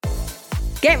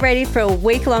Get ready for a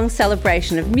week-long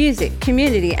celebration of music,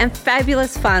 community and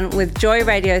fabulous fun with Joy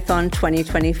Radiothon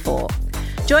 2024.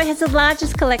 Joy has the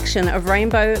largest collection of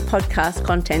rainbow podcast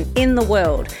content in the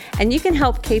world, and you can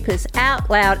help keep us out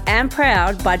loud and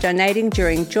proud by donating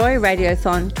during Joy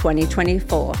Radiothon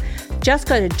 2024. Just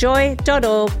go to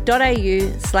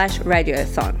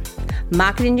joy.org.au/radiothon.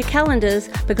 Mark it in your calendars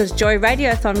because Joy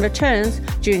Radiothon returns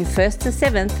June 1st to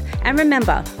 7th, and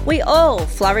remember, we all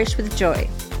flourish with joy.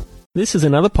 This is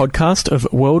another podcast of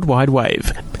World Wide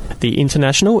Wave, the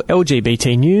international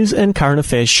LGBT news and current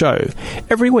affairs show,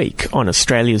 every week on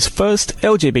Australia's first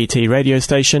LGBT radio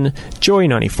station, Joy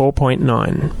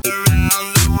 94.9.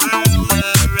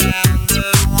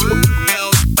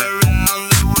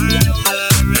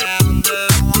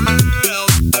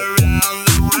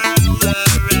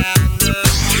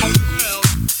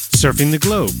 Surfing the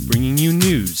globe, bringing you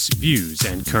news, views,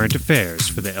 and current affairs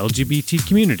for the LGBT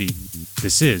community.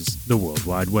 This is the World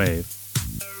Wide Wave.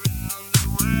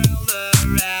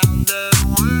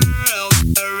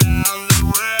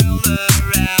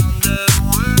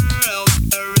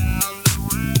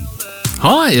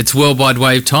 Hi, it's World Wide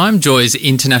Wave time, Joy's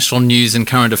international news and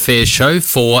current affairs show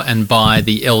for and by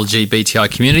the LGBTI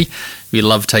community. We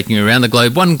love taking you around the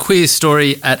globe, one queer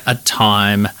story at a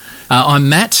time. I'm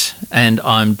Matt, and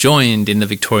I'm joined in the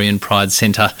Victorian Pride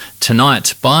Centre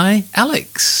tonight by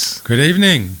Alex. Good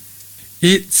evening.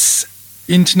 It's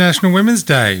International Women's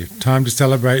Day, time to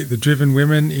celebrate the driven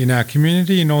women in our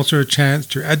community and also a chance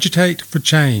to agitate for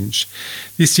change.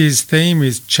 This year's theme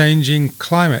is Changing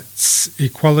Climates,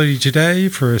 Equality Today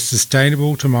for a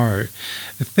Sustainable Tomorrow,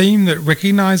 a theme that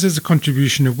recognises the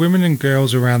contribution of women and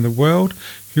girls around the world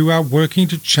who are working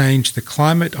to change the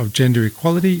climate of gender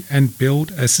equality and build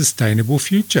a sustainable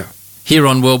future. Here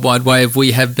on World Wide Wave,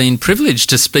 we have been privileged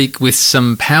to speak with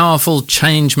some powerful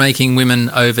change-making women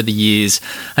over the years.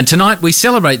 And tonight we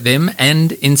celebrate them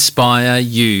and inspire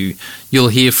you. You'll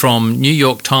hear from New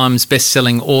York Times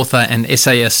best-selling author and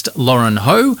essayist Lauren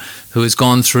Ho, who has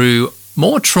gone through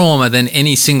more trauma than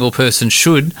any single person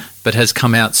should, but has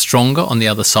come out stronger on the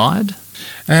other side.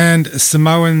 And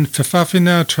Samoan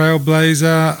Fa'afafine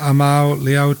trailblazer Amal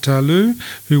Leotalu,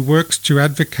 who works to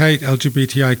advocate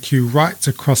LGBTIQ rights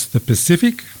across the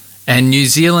Pacific. And New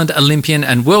Zealand Olympian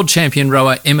and world champion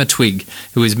rower Emma Twigg,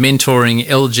 who is mentoring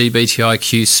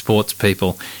LGBTIQ sports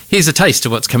people. Here's a taste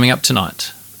of what's coming up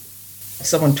tonight.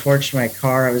 Someone torched my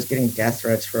car. I was getting death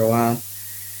threats for a while.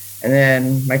 And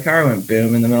then my car went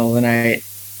boom in the middle of the night.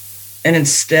 And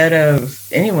instead of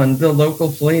anyone, the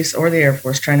local police or the Air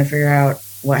Force, trying to figure out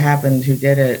what happened, who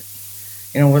did it,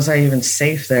 was I even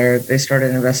safe there, they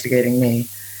started investigating me.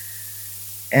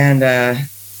 And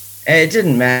it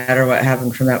didn't matter what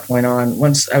happened from that point on.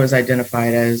 Once I was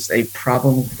identified as a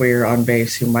problem queer on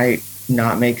base who might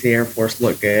not make the Air Force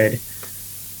look good,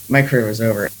 my career was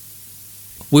over.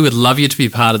 We would love you to be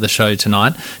part of the show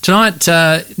tonight.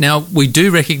 Now, we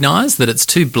do recognise that it's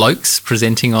two blokes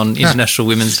presenting on International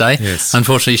Women's Day. Yes.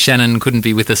 Unfortunately, Shannon couldn't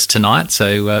be with us tonight,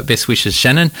 so best wishes,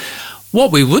 Shannon.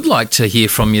 What we would like to hear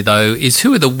from you, though, is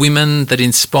who are the women that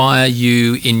inspire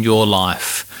you in your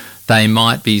life? They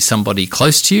might be somebody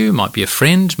close to you, might be a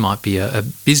friend, might be a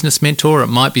business mentor, it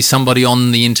might be somebody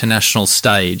on the international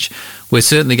stage. We're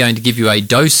certainly going to give you a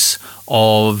dose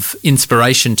of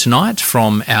inspiration tonight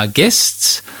from our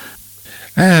guests.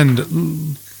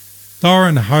 And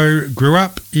Lauren Ho grew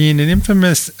up in an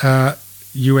infamous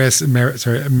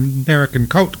American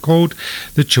cult called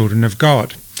the Children of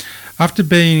God. After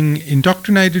being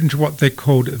indoctrinated into what they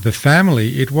called the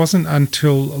family, it wasn't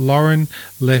until Lauren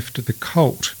left the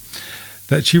cult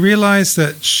that she realised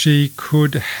that she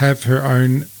could have her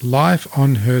own life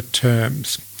on her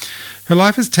terms. Her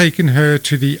life has taken her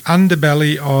to the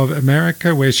underbelly of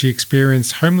America, where she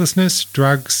experienced homelessness,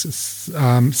 drugs,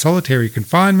 solitary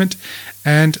confinement,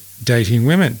 and dating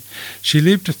women. She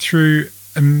lived through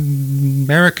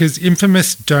America's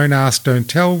infamous Don't Ask, Don't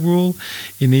Tell rule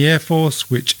in the Air Force,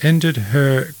 which ended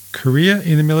her career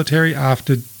in the military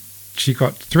after she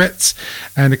got threats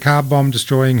and a car bomb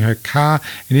destroying her car,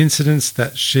 an incident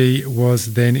that she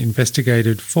was then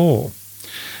investigated for.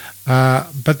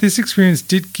 But this experience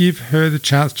did give her the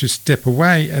chance to step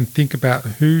away and think about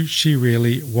who she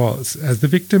really was. As the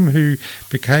victim who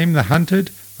became the hunted,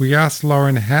 we asked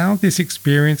Lauren how this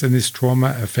experience and this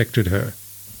trauma affected her.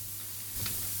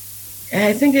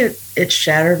 I think it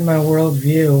shattered my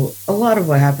worldview. A lot of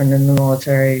what happened in the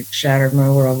military shattered my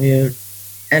worldview,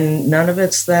 and none of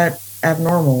it's that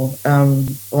abnormal. A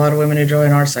lot of women who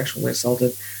join are sexually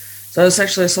assaulted. So I was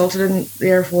sexually assaulted in the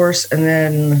Air Force, and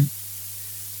then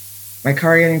my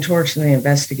car getting torched in the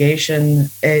investigation.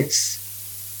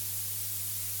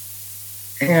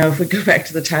 if we go back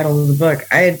to the title of the book,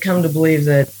 I had come to believe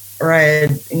that, or I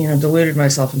had, deluded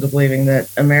myself into believing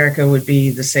that America would be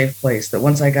the safe place, that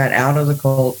once I got out of the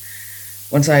cult,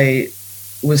 once I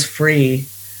was free,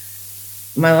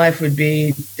 my life would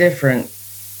be different.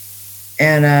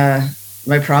 And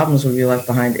my problems would be left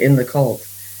behind in the cult.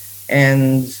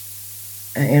 And,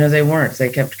 they weren't. They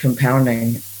kept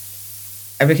compounding.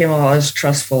 I became a lot less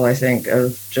trustful, I think,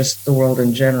 of just the world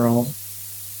in general.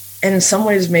 And in some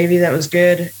ways, maybe that was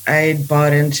good. I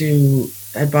bought into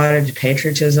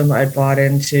patriotism. I bought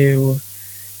into,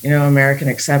 American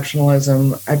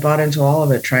exceptionalism. I bought into all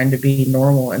of it, trying to be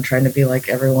normal and trying to be like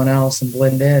everyone else and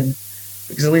blend in.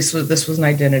 Because at least this was an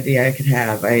identity I could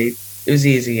have. It was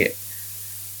easy.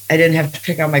 I didn't have to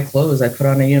pick out my clothes. I put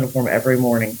on a uniform every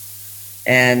morning.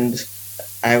 And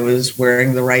I was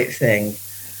wearing the right thing.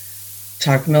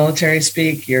 Talk military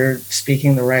speak, you're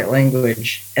speaking the right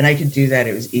language. And I could do that.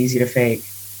 It was easy to fake.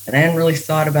 And I hadn't really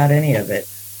thought about any of it.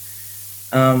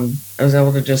 I was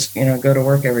able to just, go to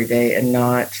work every day and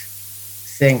not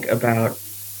make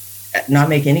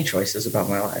any choices about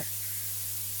my life.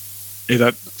 Is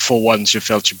that for once you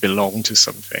felt you belonged to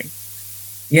something?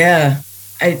 Yeah,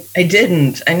 I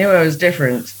didn't. I knew I was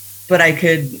different, but I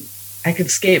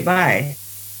could skate by.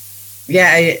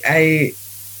 Yeah,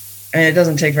 and it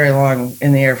doesn't take very long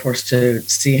in the Air Force to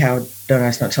see how Don't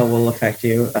Ask, Don't Tell will affect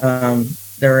you.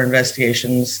 There were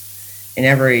investigations in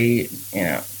every,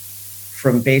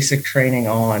 from basic training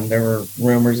on. There were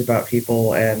rumors about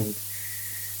people, and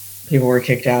people were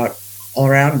kicked out all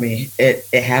around me. It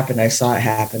happened. I saw it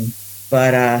happen.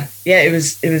 But it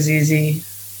was easy.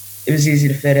 It was easy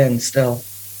to fit in still,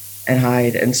 and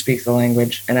hide and speak the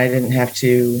language, and I didn't have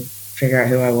to figure out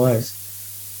who I was.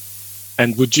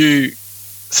 And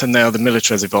so now the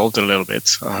military has evolved a little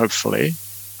bit, hopefully.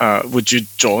 Would you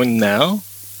join now,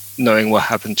 knowing what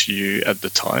happened to you at the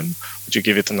time? Would you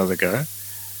give it another go?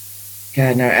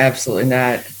 God, no, absolutely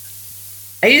not.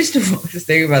 I used to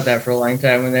think about that for a long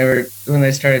time when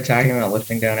they started talking about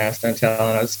lifting Don't Ask, Don't Tell,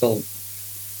 and I was still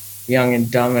young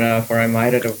and dumb enough where I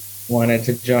might have wanted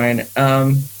to join,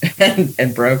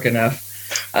 and broke enough.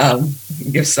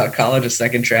 Give college a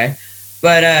second try.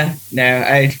 But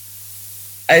no,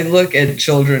 I look at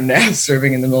children now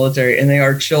serving in the military, and they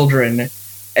are children,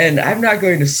 and I'm not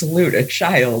going to salute a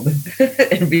child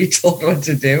and be told what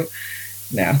to do.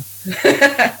 No,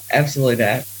 absolutely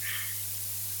not.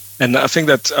 And I think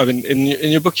that, in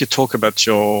your book, you talk about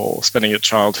spending your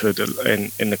childhood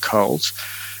in the cult.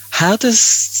 How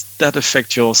does that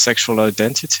affect your sexual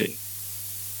identity?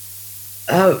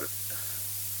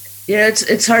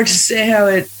 It's hard to say how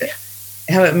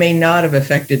it may not have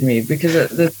affected me, because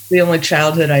that's the only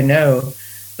childhood I know.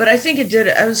 But I think it did.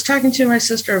 I was talking to my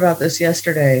sister about this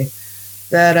yesterday,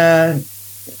 that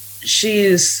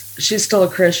she's still a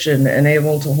Christian and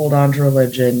able to hold on to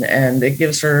religion, and it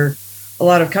gives her a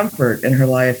lot of comfort in her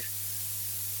life.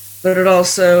 But it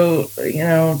also,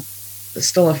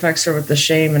 still affects her with the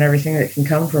shame and everything that can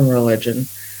come from religion.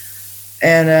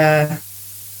 And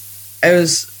I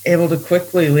was able to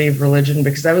quickly leave religion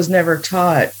because I was never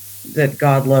taught that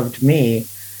God loved me.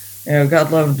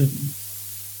 God loved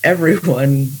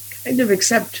everyone, kind of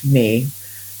except me,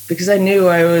 because I knew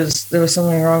there was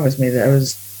something wrong with me, that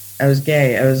I was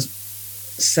gay. I was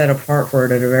set apart for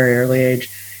it at a very early age.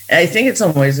 And I think in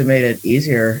some ways it made it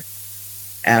easier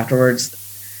afterwards.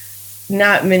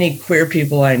 Not many queer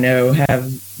people I know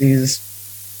have these,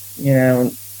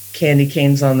 candy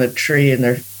canes on the tree and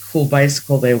their cool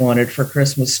bicycle they wanted for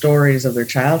Christmas stories of their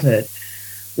childhood.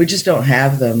 We just don't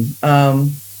have them.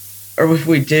 Or if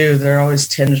we do, they're always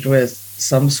tinged with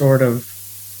some sort of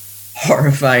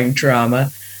horrifying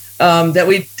trauma that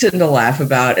we tend to laugh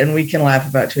about, and we can laugh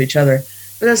about to each other.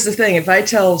 But that's the thing. If I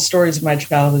tell stories of my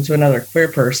childhood to another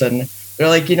queer person, they're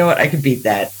like, you know what, I could beat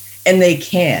that. And they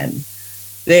can.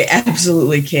 They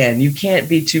absolutely can. You can't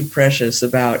be too precious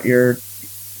about your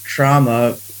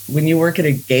trauma. When you work at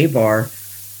a gay bar,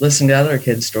 listen to other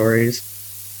kids' stories.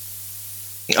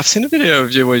 I've seen a video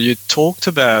of you where you talked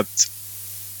about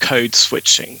code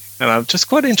switching, and I'm just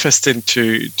quite interested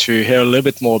to hear a little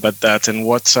bit more about that, and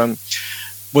what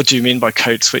do you mean by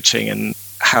code switching, and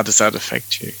how does that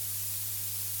affect you?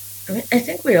 I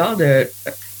think we all do it.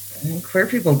 Queer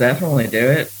people definitely do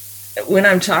it. When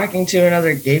I'm talking to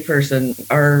another gay person,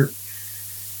 our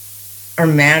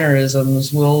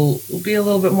mannerisms will be a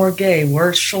little bit more gay.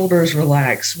 Our shoulders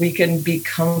relax. We can be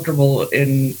comfortable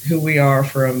in who we are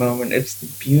for a moment. It's the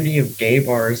beauty of gay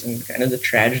bars and kind of the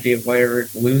tragedy of why we're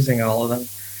losing all of them.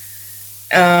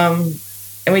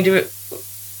 And we do it.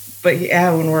 But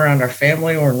yeah, when we're around our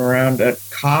family, when we're around a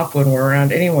cop, when we're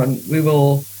around anyone, we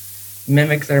will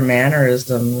mimic their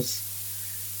mannerisms.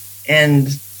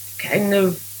 and kind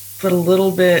of put a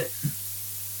little bit,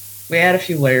 we add a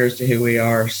few layers to who we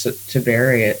are to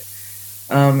bury it.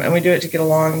 And we do it to get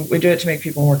along. We do it to make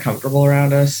people more comfortable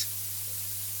around us.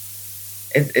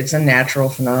 It's a natural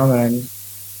phenomenon.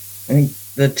 I think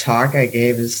the talk I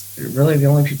gave is really the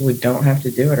only people who don't have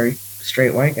to do it are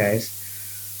straight white guys.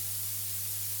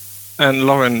 And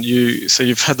Lauren,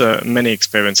 you've had many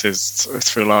experiences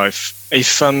through life.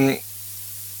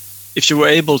 If you were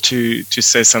able to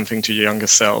say something to your younger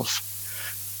self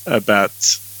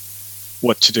about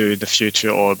what to do in the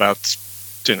future, or about,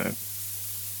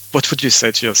 what would you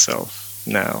say to yourself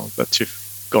now that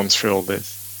you've gone through all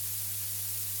this?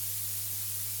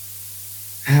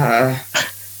 I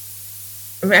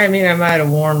might have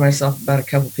warned myself about a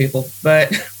couple people,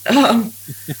 but a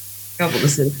couple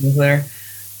decisions there.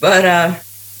 But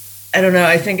I don't know.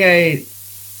 I think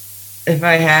if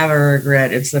I have a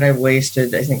regret, it's that I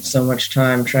wasted, I think, so much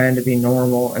time trying to be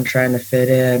normal and trying to fit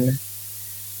in.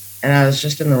 And I was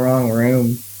just in the wrong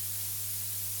room.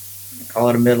 Call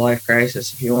it a midlife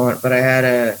crisis if you want. But I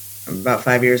had about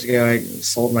 5 years ago, I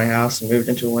sold my house and moved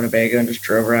into Winnebago and just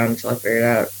drove around until I figured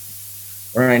out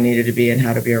where I needed to be and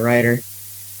how to be a writer.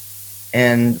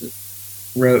 And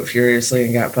wrote furiously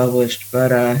and got published.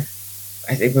 But I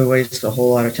think we waste a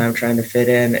whole lot of time trying to fit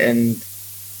in. And,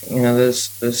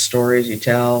 those stories you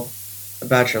tell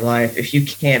about your life, if you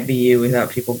can't be you without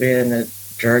people being a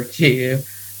jerk to you,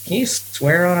 can you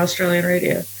swear on Australian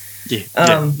radio?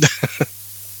 Yeah.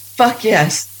 Fuck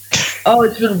yes. Oh,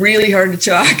 it's been really hard to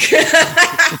talk.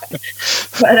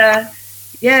 But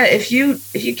yeah, if you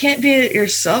can't be it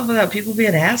yourself without people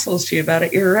being assholes to you about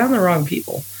it, you're around the wrong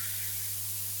people.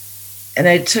 And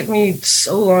it took me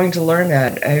so long to learn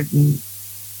that. I'm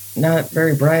not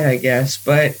very bright, I guess,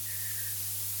 but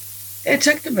it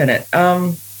took a minute.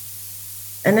 And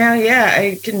now,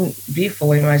 I can be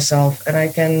fully myself, and I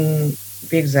can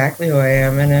be exactly who I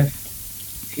am. And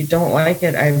if you don't like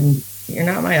it, you're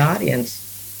not my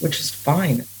audience, which is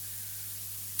fine.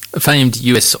 Famed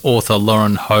US author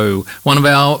Lauren Ho, one of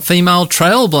our female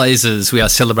trailblazers, we are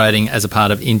celebrating as a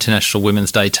part of International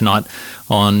Women's Day tonight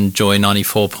on Joy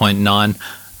 94.9.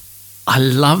 I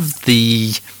love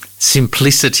the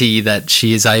simplicity that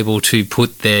she is able to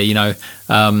put there.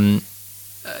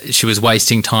 She was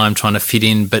wasting time trying to fit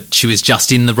in, but she was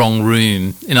just in the wrong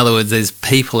room. In other words, there's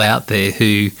people out there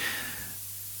who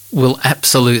will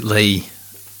absolutely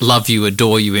love you,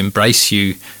 adore you, embrace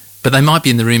you, but they might be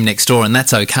in the room next door, and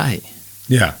that's okay.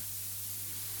 Yeah.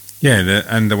 Yeah,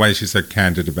 and the way she's so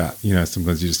candid about,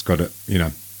 sometimes you just got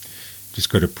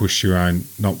to push your own,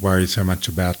 not worry so much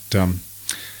about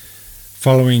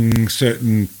following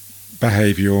certain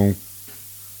behavioural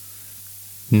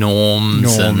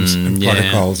norms and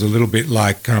protocols, a little bit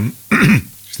like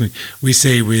we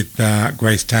see with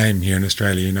Grace Tame here in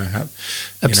Australia. How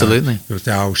absolutely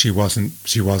she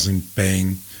wasn't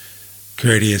being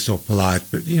courteous or polite,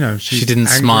 but she didn't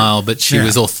angry. Smile, but she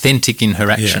was authentic in her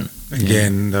action.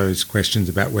 Again, those questions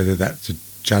about whether that's a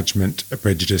judgment, a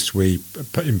prejudice we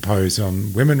impose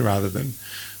on women rather than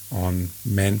on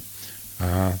men.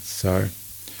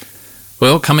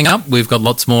 Well, coming up, we've got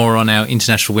lots more on our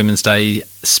International Women's Day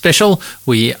special.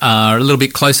 We are a little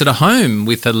bit closer to home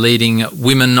with the leading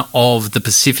women of the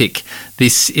Pacific.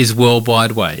 This is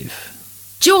Worldwide Wave.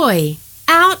 Joy,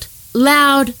 out,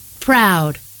 loud,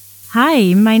 proud.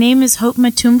 Hi, my name is Hope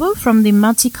Matumbo from the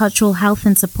Multicultural Health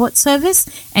and Support Service,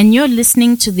 and you're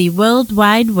listening to the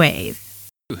Worldwide Wave.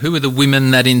 Who are the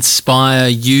women that inspire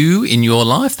you in your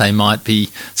life? They might be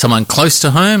someone close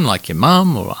to home, like your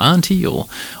mum or auntie, or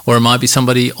it might be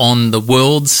somebody on the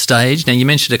world stage. Now, you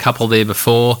mentioned a couple there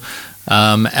before,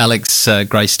 Alex,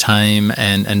 Grace Tame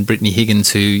and Brittany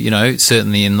Higgins, who,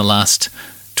 certainly in the last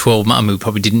 12 months, we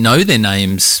probably didn't know their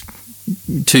names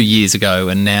 2 years ago,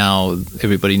 and now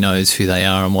everybody knows who they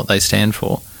are and what they stand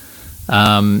for.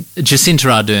 Jacinta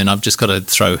Ardern, I've just got to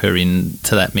throw her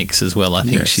into that mix as well. I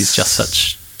think she's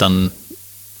just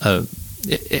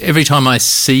every time I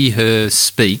see her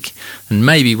speak, and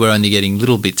maybe we're only getting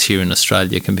little bits here in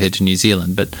Australia compared to New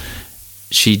Zealand, but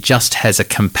she just has a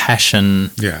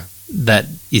compassion that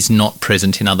is not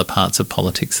present in other parts of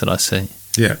politics that I see.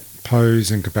 Yeah, pose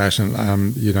and compassion.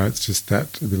 It's just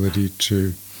that ability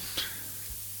to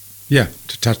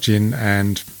touch in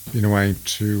and, in a way,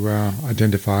 to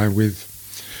identify with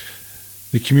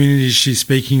the community she's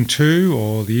speaking to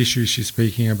or the issues she's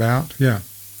speaking about. Yeah.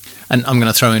 And I'm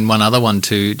going to throw in one other one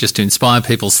to inspire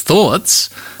people's thoughts.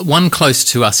 One close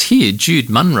to us here, Jude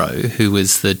Munro, who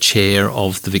was the chair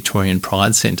of the Victorian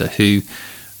Pride Centre, who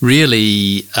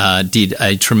really did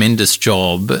a tremendous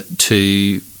job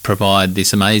to provide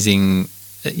this amazing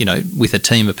with a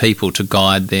team of people to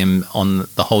guide them on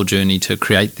the whole journey to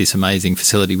create this amazing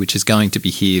facility, which is going to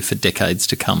be here for decades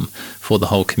to come for the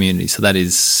whole community. So that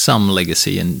is some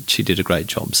legacy, and she did a great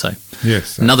job. So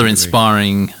yes, another absolutely.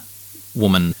 inspiring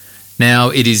woman. Now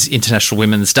it is International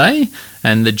Women's Day,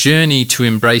 and the journey to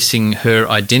embracing her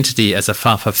identity as a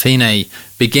Fa'afafine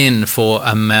began for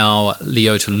Amau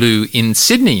Leotalu in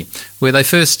Sydney, where they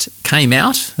first came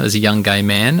out as a young gay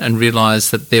man and realised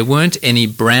that there weren't any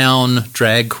brown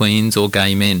drag queens or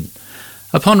gay men.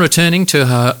 Upon returning to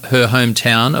her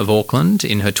hometown of Auckland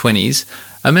in her 20s,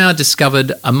 Amau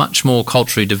discovered a much more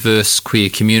culturally diverse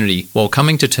queer community while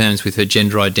coming to terms with her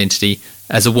gender identity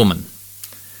as a woman.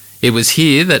 It was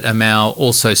here that Amau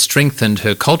also strengthened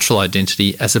her cultural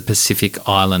identity as a Pacific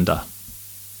Islander.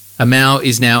 Amau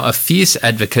is now a fierce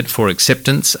advocate for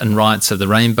acceptance and rights of the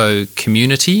rainbow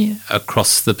community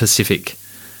across the Pacific.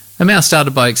 Amau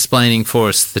started by explaining for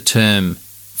us the term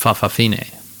Fa'afafine.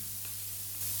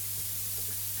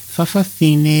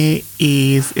 Fa'afafine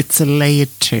it's a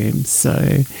layered term.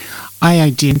 So I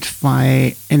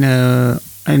identify in a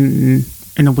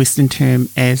Western term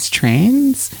as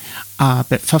trans,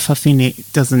 but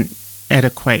Fa'afafine doesn't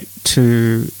adequate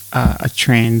to a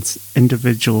trans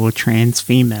individual or trans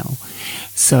female.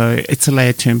 So it's a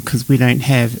layered term because we don't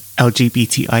have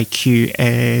LGBTIQ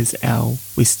as our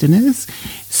Westerners.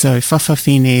 So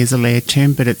Fa'afafine is a layered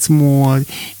term, but it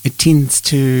tends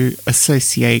to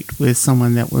associate with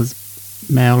someone that was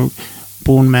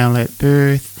born male at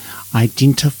birth,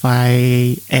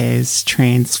 identify as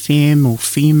trans femme or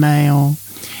female,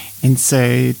 and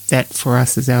so that for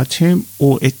us is our term.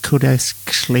 Or it could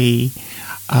actually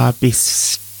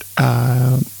best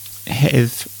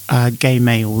have gay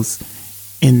males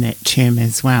in that term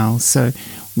as well. So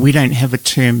we don't have a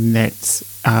term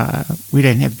we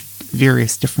don't have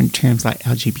various different terms like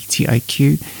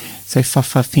LGBTIQ. So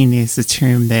Fa'afafine is the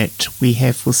term that we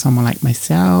have for someone like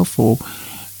myself, or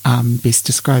best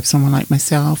describe someone like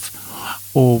myself.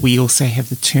 Or we also have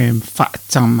the term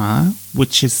Fa'atama,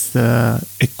 which is the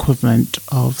equivalent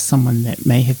of someone that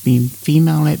may have been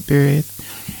female at birth,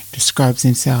 describes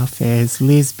himself as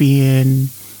lesbian,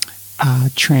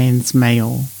 trans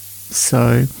male.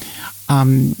 So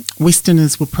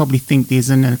Westerners would probably think there's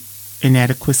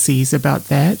inadequacies about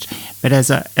that, but as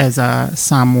a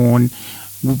Samoan,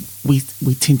 we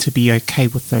tend to be okay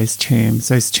with those terms.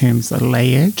 Those terms are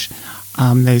layered.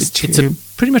 It's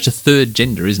pretty much a third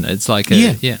gender, isn't it? It's like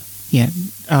third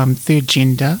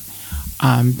gender,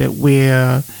 but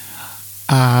where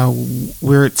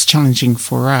it's challenging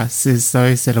for us is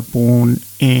those that are born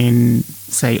in,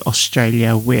 say,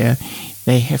 Australia, where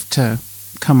they have to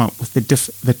come up with the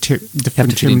different have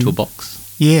to fit into a box.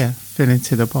 Yeah, fit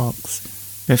into the box.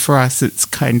 But for us, it's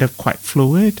kind of quite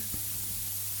fluid.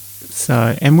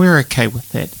 So, and we're okay with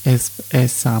that as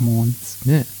Samoans.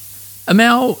 Yeah.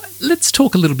 Amau, let's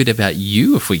talk a little bit about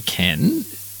you, if we can.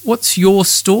 What's your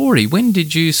story? When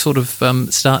did you sort of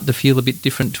start to feel a bit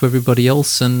different to everybody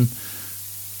else, and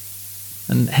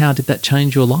how did that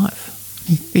change your life?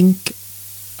 I think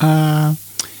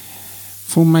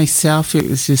for myself, it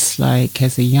was just like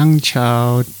as a young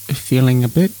child feeling a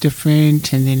bit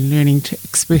different, and then learning to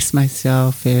express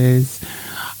myself as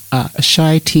a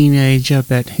shy teenager,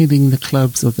 but hitting the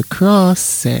clubs of the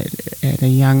cross at a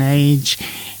young age.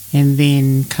 And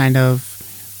then kind of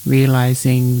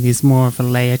realizing there's more of a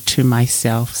layer to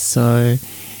myself. So,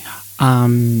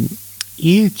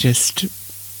 just,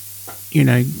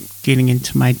 getting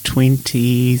into my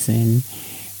 20s and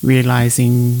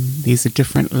realizing there's a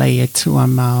different layer to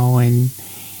Amau, and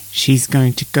she's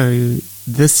going to go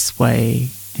this way.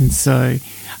 And so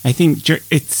I think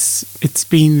it's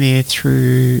been there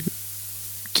through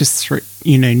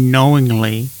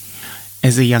knowingly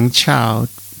as a young child,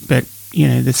 but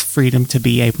this freedom to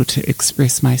be able to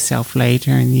express myself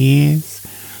later in years,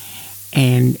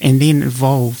 and then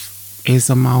evolve as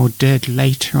Amau did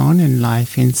later on in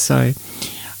life. And so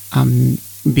seeing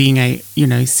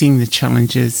the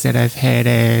challenges that I've had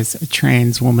as a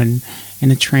trans woman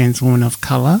and a trans woman of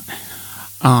colour,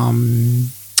 has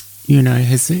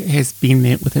been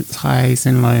met with its highs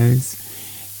and lows,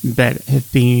 but have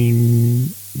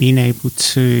been able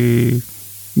to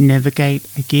navigate,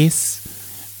 I guess,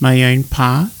 my own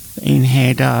path, and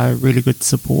had really good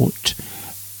support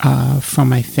from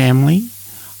my family,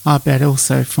 but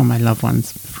also from my loved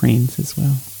ones, friends as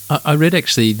well. I read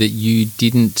actually that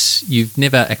you've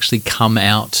never actually come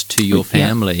out to your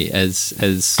family as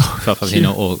Fa'afafine,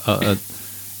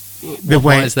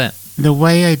 why is that? The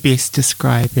way I best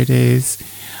describe it is,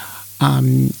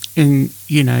 from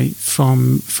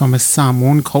a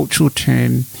Samoan cultural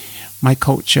term, my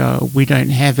culture, we don't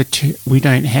have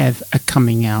a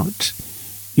coming out,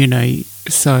 you know.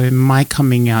 So my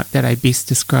coming out that I best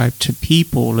describe to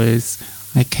people is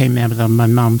I came out of my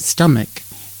mum's stomach.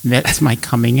 That's my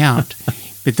coming out.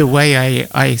 But the way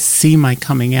I see my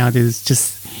coming out is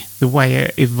just the way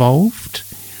it evolved.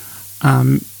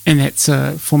 And that's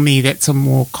for me, that's a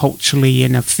more culturally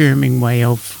and affirming way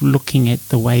of looking at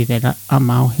the way that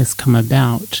Amau has come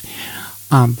about,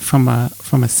 from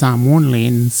a Samoan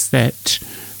lens, that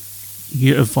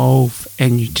you evolve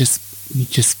and you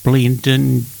just blend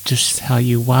in just how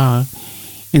you are.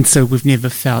 And so we've never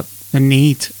felt the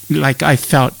need, like I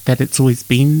felt that it's always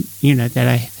been, you know, that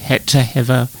I had to have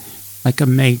a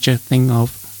major thing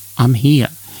of I'm here.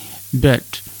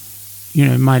 But, you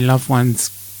know, my loved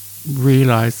ones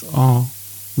realize, oh,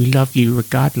 we love you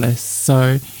regardless.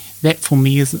 So that for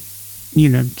me is, you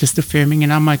know, just affirming,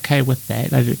 and I'm okay with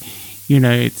that. You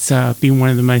know, it's been one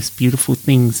of the most beautiful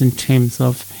things in terms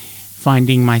of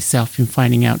finding myself and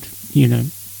finding out, you know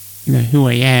who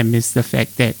I am, is the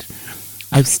fact that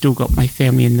I've still got my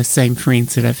family and the same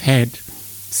friends that I've had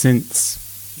since,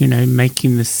 you know,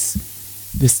 making this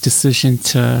decision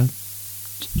to,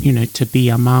 you know, to be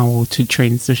Amau, or to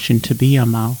transition to be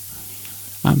Amau.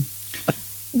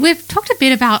 We've talked a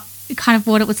bit about kind of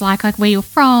what it was like where you're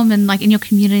from and like in your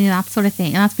community and that sort of thing,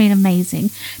 and that's been amazing.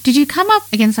 Did you come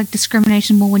up against like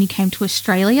discrimination more when you came to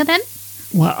Australia then?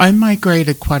 Well, I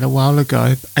migrated quite a while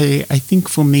ago. I think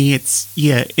for me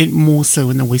it more so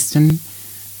in the Western,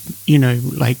 you know,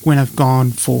 like when I've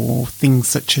gone for things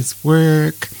such as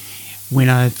work, when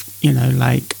I've, you know,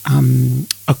 like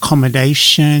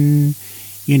accommodation,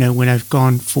 you know, when I've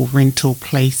gone for rental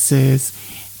places,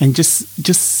 and just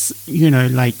you know,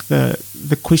 like the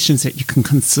questions that you can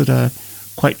consider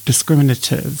quite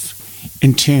discriminative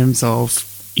in terms of,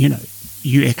 you know,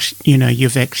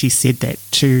 you've actually said that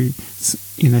to,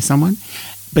 you know, someone,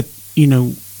 but, you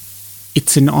know,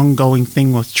 it's an ongoing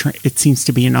thing it seems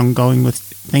to be an ongoing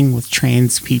thing with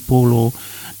trans people or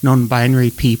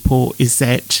non-binary people, is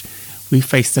that we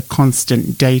face a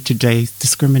constant day-to-day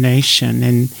discrimination,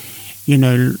 and, you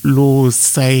know, laws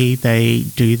say they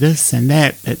do this and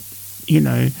that, but, you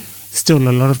know, still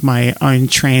a lot of my own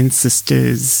trans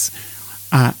sisters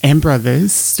and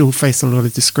brothers still face a lot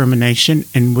of discrimination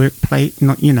in workplace,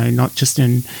 not just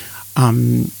in,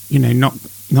 you know,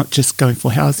 not just going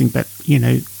for housing, but, you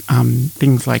know,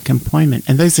 things like employment.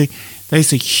 And those are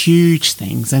huge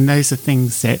things, and those are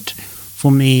things that,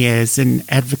 for me as an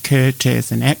advocate,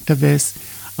 as an activist,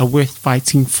 are worth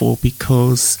fighting for,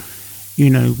 because, you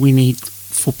know, we need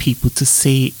for people to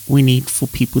see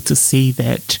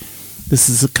that this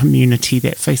is a community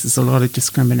that faces a lot of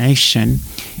discrimination,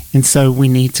 and so we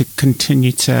need to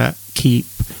continue to keep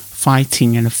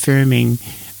fighting and affirming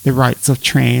the rights of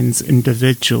trans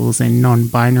individuals and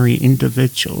non-binary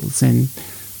individuals, and,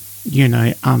 you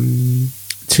know,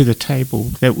 to the table,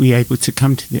 that we're able to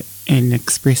come to and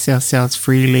express ourselves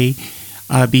freely,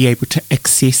 be able to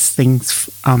access things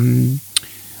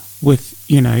with,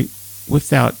 you know,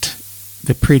 without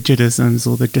the prejudices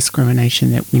or the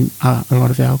discrimination that a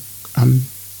lot of our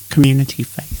community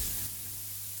face.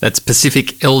 That's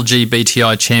Pacific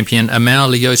LGBTI champion Amau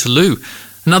Leota-Lu,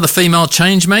 another female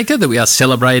changemaker that we are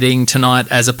celebrating tonight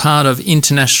as a part of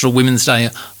International Women's Day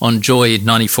on Joy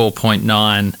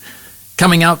 94.9.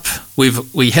 Coming up,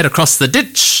 we head across the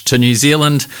ditch to New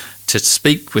Zealand to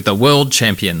speak with a world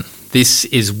champion. This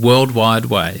is World Wide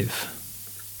Wave.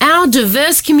 Our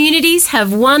diverse communities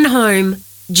have one home,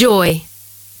 Joy.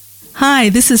 Hi,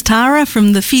 this is Tara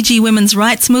from the Fiji Women's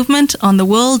Rights Movement on the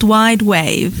World Wide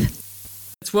Wave.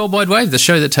 It's World Wide Wave, the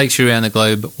show that takes you around the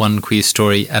globe one queer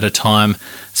story at a time.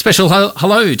 Special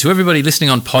hello to everybody listening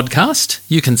on podcast.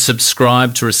 You can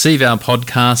subscribe to receive our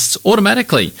podcasts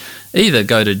automatically. Either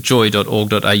go to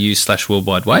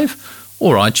joy.org.au/worldwidewave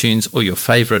or iTunes or your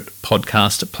favourite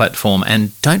podcast platform.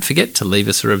 And don't forget to leave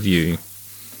us a review.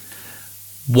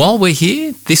 While we're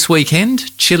here, this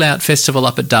weekend, Chill Out Festival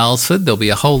up at Daylesford. There'll be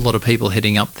a whole lot of people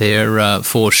heading up there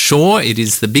for sure. It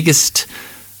is the biggest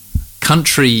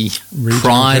country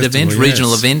pride event,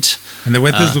 regional event. And the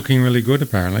weather's looking really good,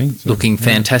 apparently. So, looking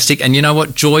fantastic. And you know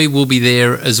what? Joy will be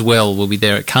there as well. We'll be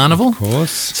there at Carnival. Of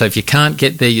course. So if you can't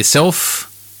get there yourself,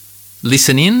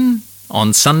 listen in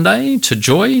on Sunday to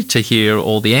Joy to hear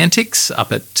all the antics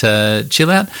up at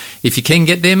Chill Out. If you can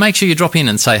get there, make sure you drop in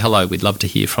and say hello. We'd love to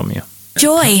hear from you.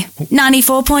 Joy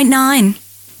 94.9.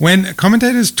 When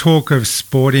commentators talk of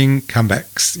sporting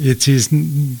comebacks, it is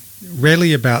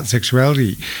rarely about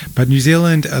sexuality, but New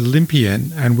Zealand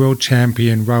Olympian and world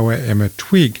champion rower Emma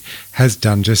Twigg has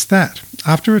done just that.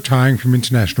 After retiring from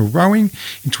international rowing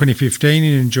in 2015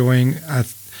 and enjoying a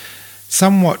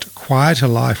somewhat quieter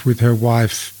life with her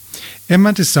wife,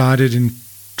 Emma decided in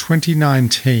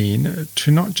 2019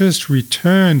 to not just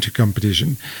return to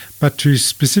competition, but to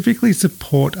specifically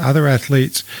support other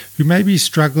athletes who may be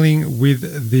struggling with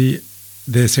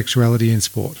their sexuality in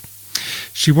sport.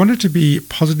 She wanted to be a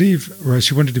positive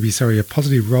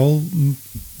role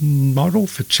model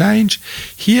for change.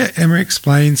 Here, Emma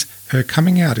explains her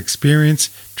coming out experience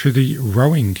to the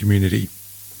rowing community.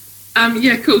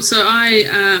 Cool. So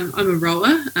I'm a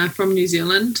rower from New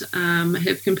Zealand. I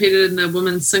have competed in the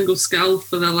women's single scull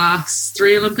for the last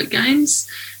 3 Olympic Games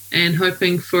and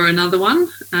hoping for another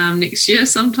one next year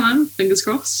sometime, fingers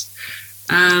crossed.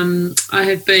 I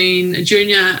have been a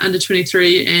junior, under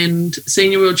 23 and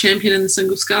senior world champion in the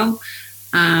single scull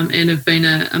and have been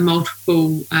a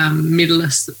multiple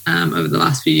medalist over the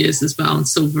last few years as well, and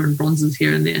silver and bronzes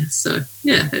here and there. So,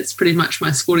 yeah, that's pretty much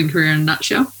my sporting career in a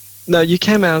nutshell. Now, you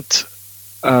came out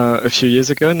a few years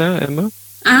ago now, Emma?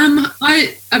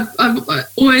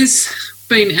 I've always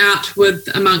been out with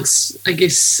amongst, I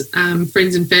guess,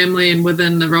 friends and family and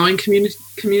within the rowing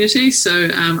community. So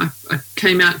I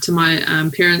came out to my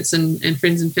parents and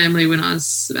friends and family when I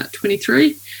was about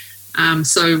 23.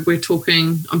 So we're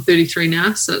talking, I'm 33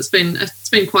 now, so it's been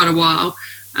quite a while.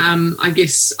 I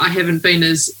guess I haven't been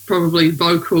as probably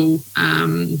vocal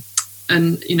in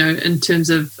terms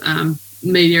of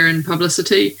media and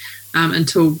publicity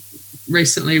until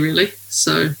recently, really.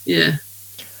 So yeah.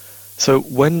 So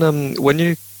when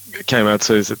you came out,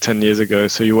 so is it 10 years ago?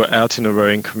 So you were out in a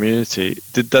rowing community.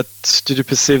 Did you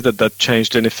perceive that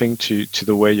changed anything to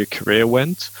the way your career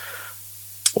went,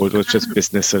 or it was just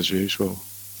business as usual?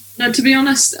 No, to be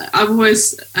honest, I've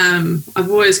always kind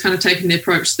of taken the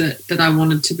approach that I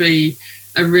wanted to be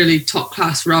a really top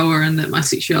class rower, and that my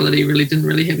sexuality really didn't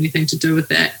really have anything to do with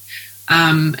that.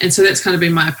 And so that's kind of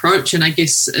been my approach, and I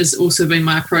guess has also been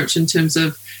my approach in terms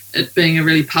of it being a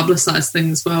really publicised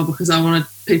thing as well, because I wanted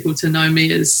people to know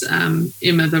me as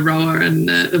Emma the rower and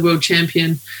the world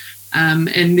champion. And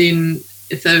then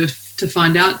if they were to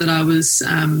find out that I was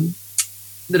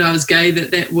gay,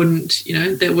 that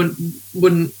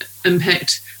wouldn't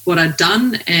impact what I'd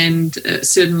done, and it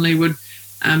certainly would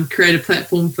create a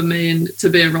platform for me and to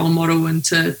be a role model and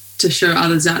to show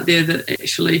others out there that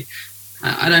actually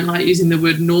I don't like using the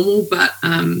word normal, but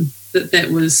that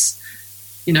was,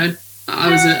 I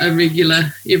was a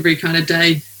regular, every kind of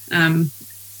day,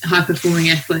 high-performing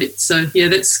athlete. So, yeah,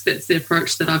 that's the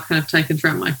approach that I've kind of taken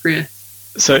throughout my career.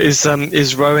 So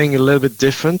is rowing a little bit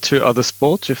different to other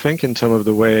sports, you think, in terms of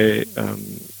the way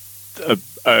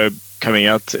coming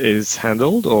out is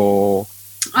handled? Or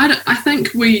I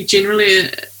think we generally,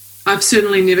 I've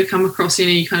certainly never come across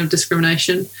any kind of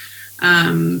discrimination.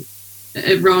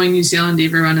 At Rowing New Zealand,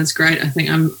 everyone is great. I think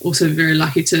I'm also very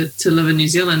lucky to live in New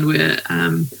Zealand where,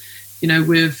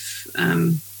 we've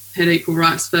had equal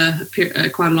rights for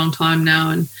quite a long time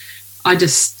now. And I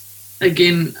just,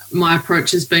 again, my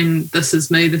approach has been, this is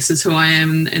me, this is who I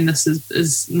am, and this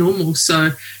is normal.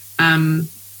 So, I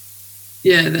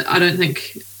don't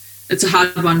think it's a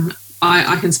hard one.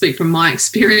 I can speak from my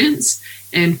experience.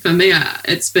 And for me,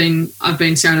 I've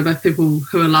been surrounded by people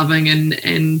who are loving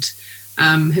and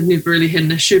have never really had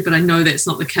an issue, but I know that's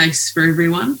not the case for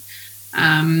everyone.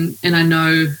 And I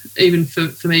know even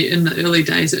for me in the early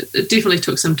days, it definitely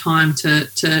took some time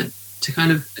to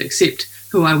kind of accept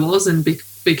who I was and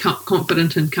be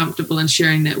confident and comfortable in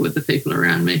sharing that with the people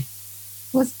around me.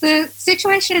 Was the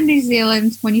situation in New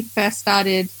Zealand when you first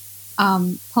started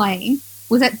playing,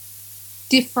 was that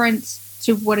different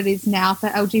to what it is now for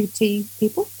LGBT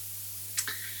people?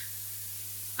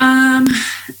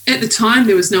 At the time,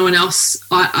 there was no one else.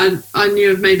 I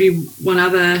knew of maybe one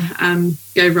other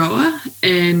gay rower,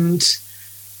 and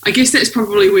I guess that's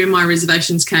probably where my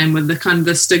reservations came, with the kind of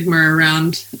the stigma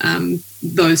around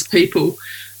those people.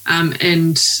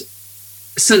 And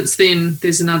since then,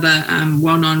 there's another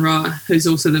well-known rower who's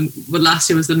also last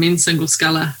year was the men's single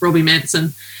sculler, Robbie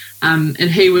Manson, and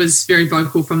he was very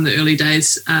vocal from the early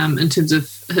days in terms of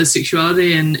his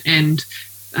sexuality and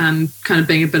kind of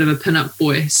being a bit of a pin-up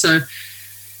boy. So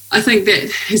I think that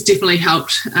has definitely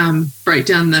helped break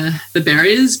down the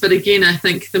barriers. But again, I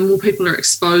think the more people are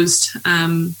exposed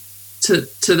to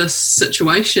this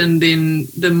situation, then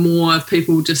the more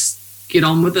people just get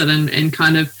on with it and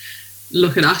kind of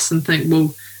look at us and think,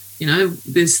 well,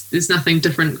 there's nothing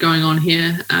different going on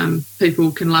here.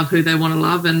 People can love who they want to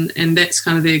love, and that's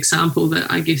kind of the example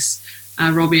that I guess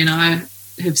Robbie and I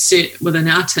have set within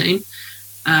our team.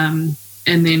 And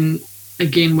then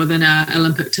again within our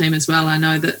Olympic team as well, I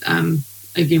know that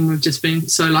again we've just been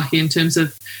so lucky in terms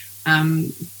of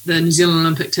the New Zealand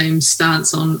Olympic team's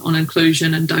stance on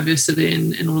inclusion and diversity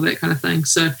and all of that kind of thing.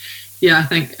 So yeah, I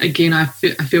think, again, I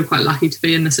feel quite lucky to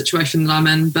be in the situation that I'm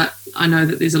in, but I know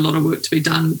that there's a lot of work to be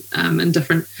done in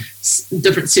different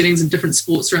settings and different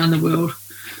sports around the world.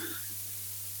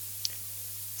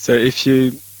 So if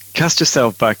you cast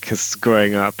yourself back as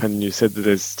growing up, and you said that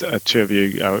there's two of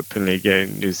you are openly gay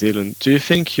in New Zealand, do you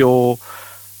think you're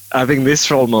having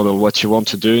this role model, what you want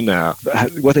to do now,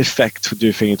 what effect do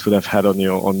you think it would have had on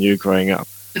you growing up?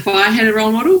 If I had a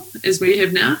role model, as we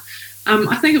have now,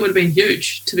 I think it would have been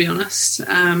huge, to be honest.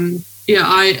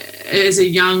 I, as a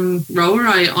young rower,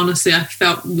 I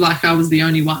felt like I was the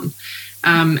only one.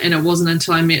 And it wasn't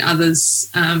until I met others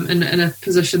in a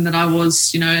position that I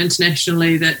was,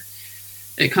 internationally, that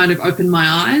it kind of opened my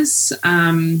eyes.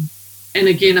 And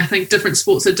again, I think different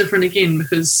sports are different again,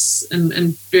 because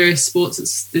in various sports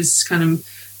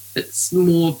it's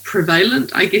more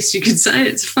prevalent, I guess you could say.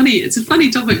 It's a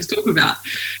funny topic to talk about.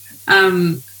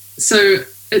 So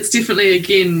it's definitely,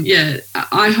 again,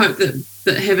 I hope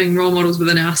that having role models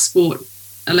within our sport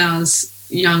allows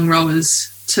young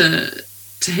rowers to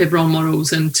have role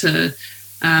models and to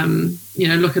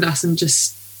look at us and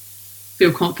just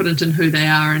feel confident in who they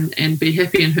are and be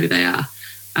happy in who they are.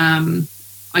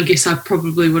 I guess I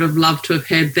probably would have loved to have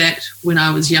had that when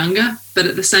I was younger, but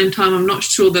at the same time, I'm not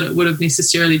sure that it would have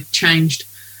necessarily changed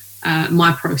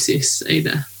my process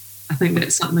either. I think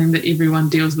that's something that everyone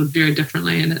deals with very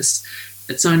differently, and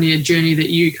it's only a journey that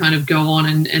you kind of go on,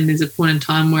 and there's a point in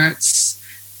time where it's,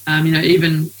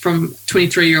 even from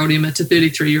 23-year-old Emma to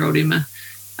 33-year-old Emma,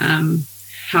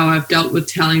 how I've dealt with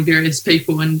telling various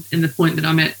people and the point that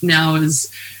I'm at now is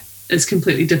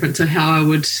completely different to how I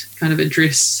would kind of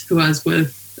address who I was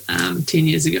with 10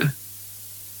 years ago.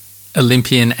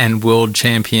 Olympian and world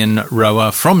champion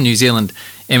rower from New Zealand,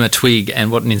 Emma Twigg,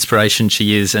 and what an inspiration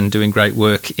she is, and doing great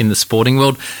work in the sporting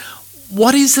world.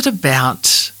 What is it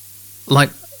about,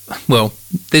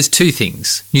 there's two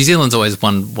things. New Zealand's always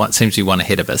seems to be one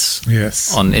ahead of us,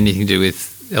 yes, on anything to do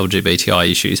with LGBTI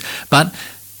issues. But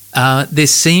there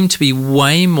seem to be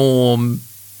way more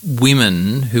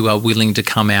women who are willing to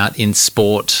come out in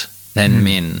sport than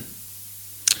men.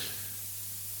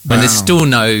 Wow. And there's still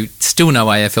no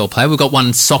AFL player. We've got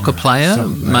one soccer player,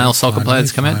 male soccer player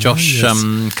that's come out, Josh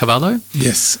Cavallo.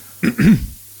 Yes.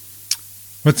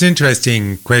 What's an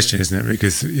interesting question, isn't it?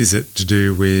 Because is it to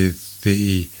do with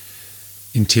the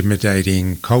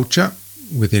intimidating culture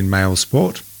within male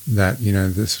sport? That,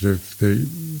 the sort of the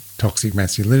toxic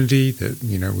masculinity that,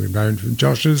 we've known from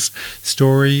Josh's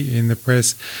story in the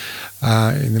press,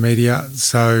 in the media.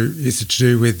 So is it to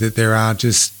do with that there are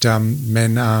just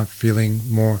men are feeling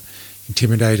more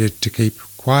intimidated to keep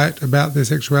quiet about their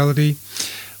sexuality?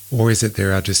 Or is it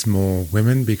there are just more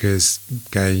women because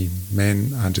gay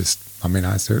men are just,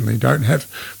 I certainly don't have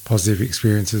positive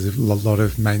experiences of a lot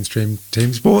of mainstream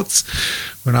team sports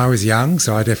when I was young,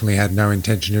 so I definitely had no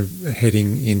intention of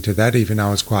heading into that, even though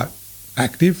I was quite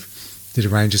active, did a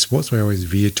range of sports where I always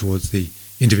veered towards the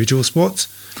individual sports.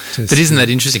 But isn't that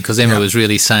interesting? Because Emma was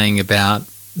really saying about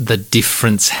the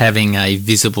difference having a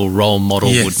visible role model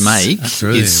would make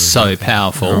is so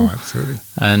powerful. Oh, absolutely.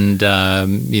 And,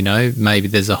 maybe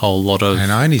there's a whole lot of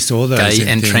and I only saw those gay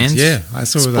and trans. Yeah, I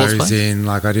saw those in,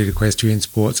 I did equestrian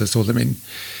sports. I saw them in,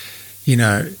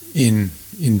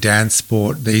 in dance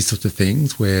sport, these sorts of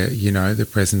things where, the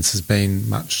presence has been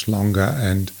much longer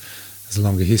and has a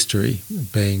longer history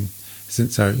of being.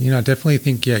 So, I definitely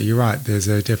think, you're right. There's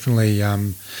definitely...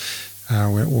 all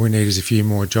we need is a few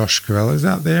more Josh Cavallos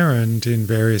out there and in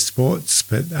various sports,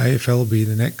 but AFL will be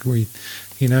the next. We're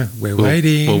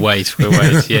waiting. We'll wait,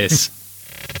 yes.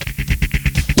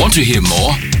 Want to hear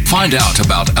more? Find out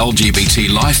about LGBT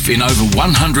life in over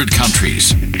 100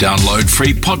 countries. Download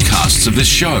free podcasts of this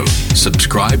show.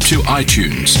 Subscribe to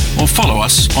iTunes or follow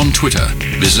us on Twitter.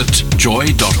 Visit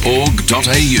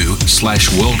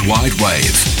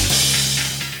joy.org.au/worldwidewave.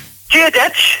 Dear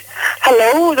Ditch,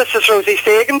 hello, this is Rosie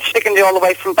Fagan speaking to you all the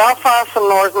way from Belfast in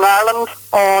Northern Ireland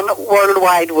on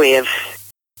Worldwide Wave.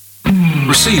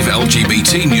 Receive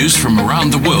LGBT news from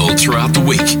around the world throughout the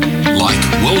week. Like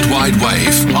Worldwide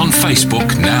Wave on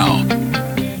Facebook now.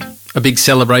 A big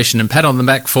celebration and pat on the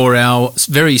back for our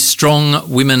very strong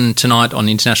women tonight on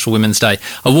International Women's Day.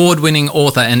 Award-winning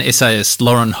author and essayist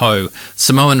Lauren Ho,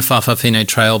 Samoan Fa'afafine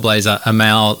trailblazer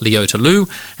Amal Leota-Lu,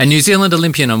 and New Zealand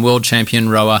Olympian and world champion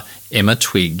rower Emma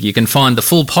Twigg. You can find the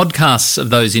full podcasts of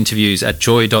those interviews at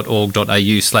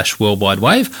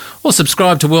joy.org.au/worldwidewave or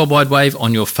subscribe to Worldwide Wave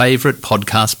on your favourite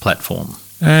podcast platform.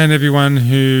 And everyone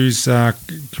who's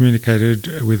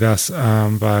communicated with us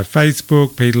via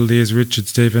Facebook, Peter, Liz, Richard,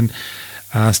 Stephen,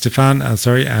 Stefan,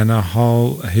 and a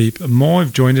whole heap more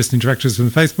have joined us and interacted with us on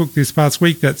Facebook this past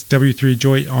week. That's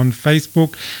W3Joy on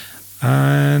Facebook.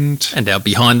 And our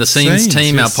behind-the-scenes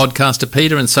team, yes. our podcaster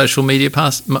Peter and social media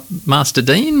master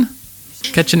Dean.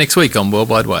 Catch you next week on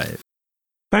Worldwide Wave.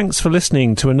 Thanks for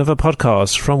listening to another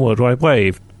podcast from Worldwide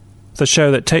Wave, the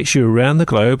show that takes you around the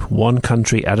globe, one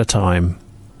country at a time.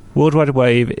 Worldwide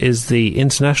Wave is the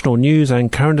international news and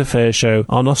current affairs show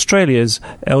on Australia's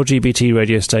LGBT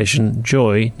radio station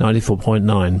Joy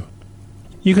 94.9.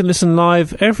 You can listen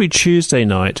live every Tuesday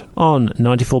night on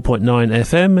 94.9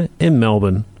 FM in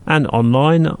Melbourne and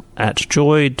online at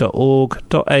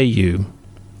joy.org.au.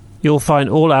 You'll find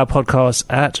all our podcasts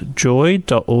at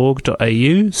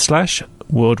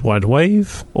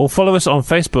joy.org.au/worldwidewave or follow us on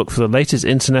Facebook for the latest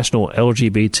international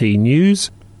LGBT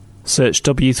news. Search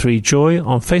W3Joy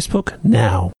on Facebook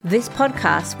now. This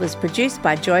podcast was produced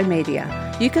by Joy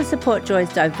Media. You can support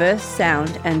Joy's diverse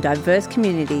sound and diverse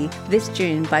community this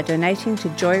June by donating to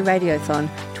Joy Radiothon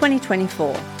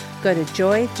 2024. Go to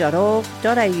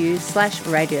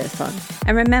joy.org.au/radiothon.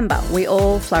 And remember, we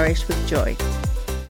all flourish with joy.